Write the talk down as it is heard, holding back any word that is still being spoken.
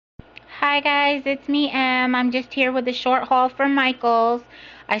Hi guys, it's me I'm just here with a short haul from Michael's.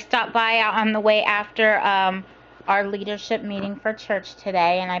 I stopped by out on the way after our leadership meeting for church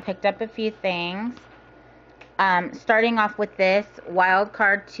today, and I picked up a few things. Starting off with this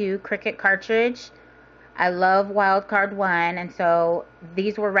Wildcard 2 Cricut cartridge. I love Wildcard 1, and so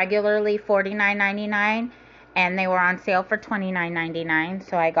these were regularly $49.99 and they were on sale for $29.99,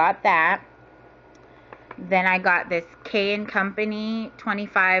 so I got that. Then I got this K & Company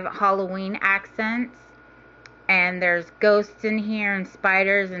 25 Halloween accents. And there's ghosts in here and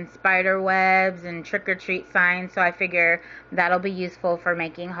spiders and spider webs and trick-or-treat signs. So I figure that'll be useful for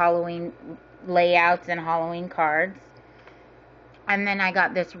making Halloween layouts and Halloween cards. And then I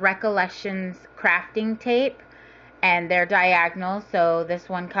got this Recollections crafting tape. And they're diagonal. So this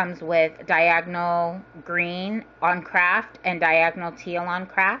one comes with diagonal green on craft and diagonal teal on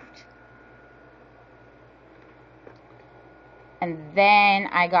craft. And then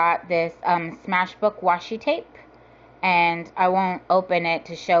I got this Smashbook washi tape, and I won't open it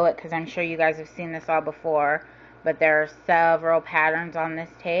to show it because I'm sure you guys have seen this all before, but there are several patterns on this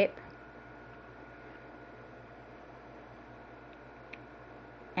tape.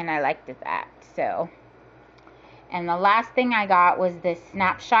 And I liked that, so. And the last thing I got was this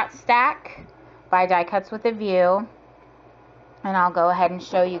Snapshot stack by Die Cuts with a View. And I'll go ahead and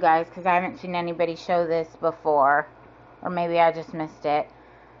show you guys because I haven't seen anybody show this before. Or maybe I just missed it.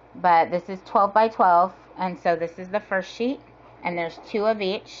 But this is 12 by 12. And so this is the first sheet. And there's 2 of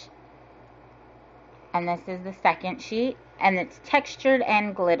each. And this is the second sheet. And it's textured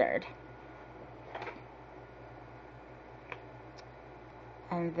and glittered.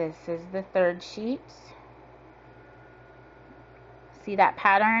 And this is the third sheet. See that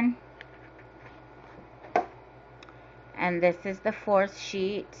pattern? And this is the fourth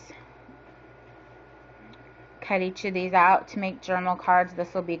sheet. Cut each of these out to make journal cards.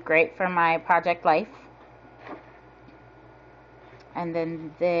 This will be great for my project life. And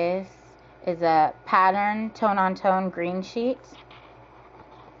then this is a pattern tone on tone green sheet.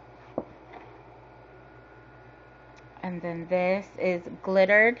 And then this is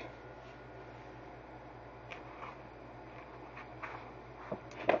glittered.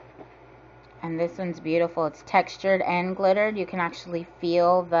 And this one's beautiful. It's textured and glittered. You can actually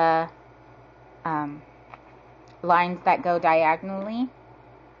feel the lines that go diagonally.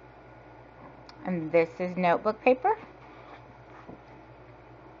 And this is notebook paper.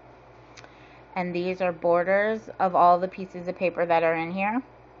 And these are borders of all the pieces of paper that are in here.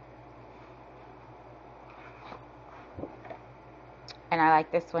 And I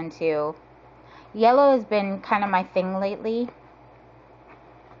like this one too. Yellow has been kind of my thing lately.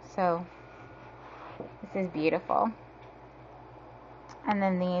 So this is beautiful. And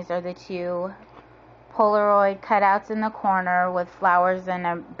then these are the 2 Polaroid cutouts in the corner with flowers and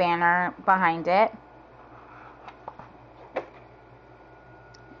a banner behind it.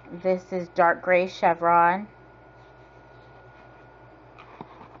 This is dark gray chevron.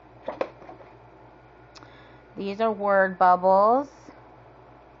 These are word bubbles.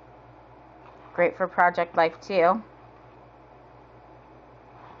 Great for project life too.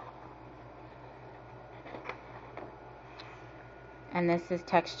 And this is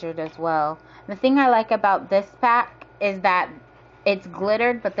textured as well. The thing I like about this pack is that it's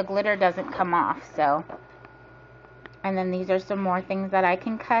glittered, but the glitter doesn't come off, so. And then these are some more things that I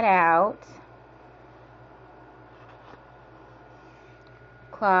can cut out.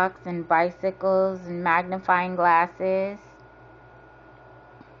 Clocks and bicycles and magnifying glasses.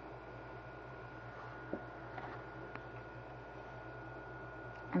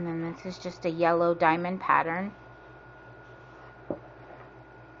 And then this is just a yellow diamond pattern.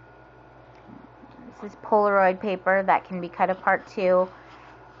 This is Polaroid paper that can be cut apart too.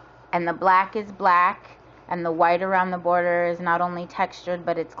 And the black is black. And the white around the border is not only textured,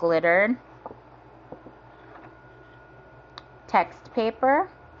 but it's glittered. Text paper.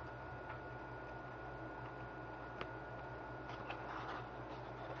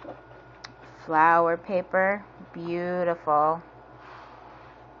 Flower paper. Beautiful.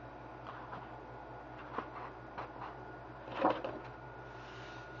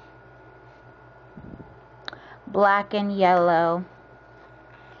 Black and yellow.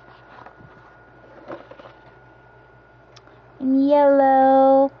 And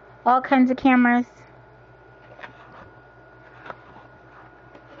yellow. All kinds of cameras.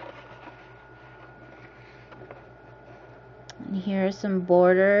 And here are some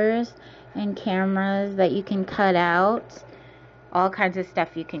borders and cameras that you can cut out. All kinds of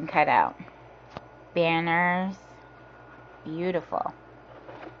stuff you can cut out. Banners. Beautiful.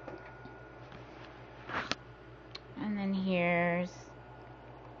 And then here's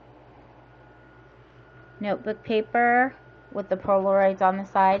notebook paper with the Polaroids on the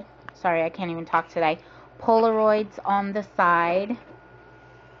side. Sorry, I can't even talk today. Polaroids on the side.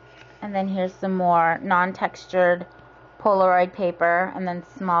 And then here's some more non-textured Polaroid paper, and then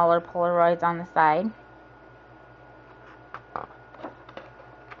smaller Polaroids on the side.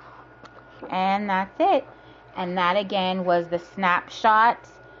 And that's it. And that again was the Snapshot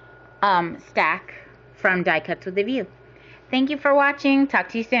stack from Die Cuts with a View. Thank you for watching. Talk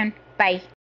to you soon. Bye.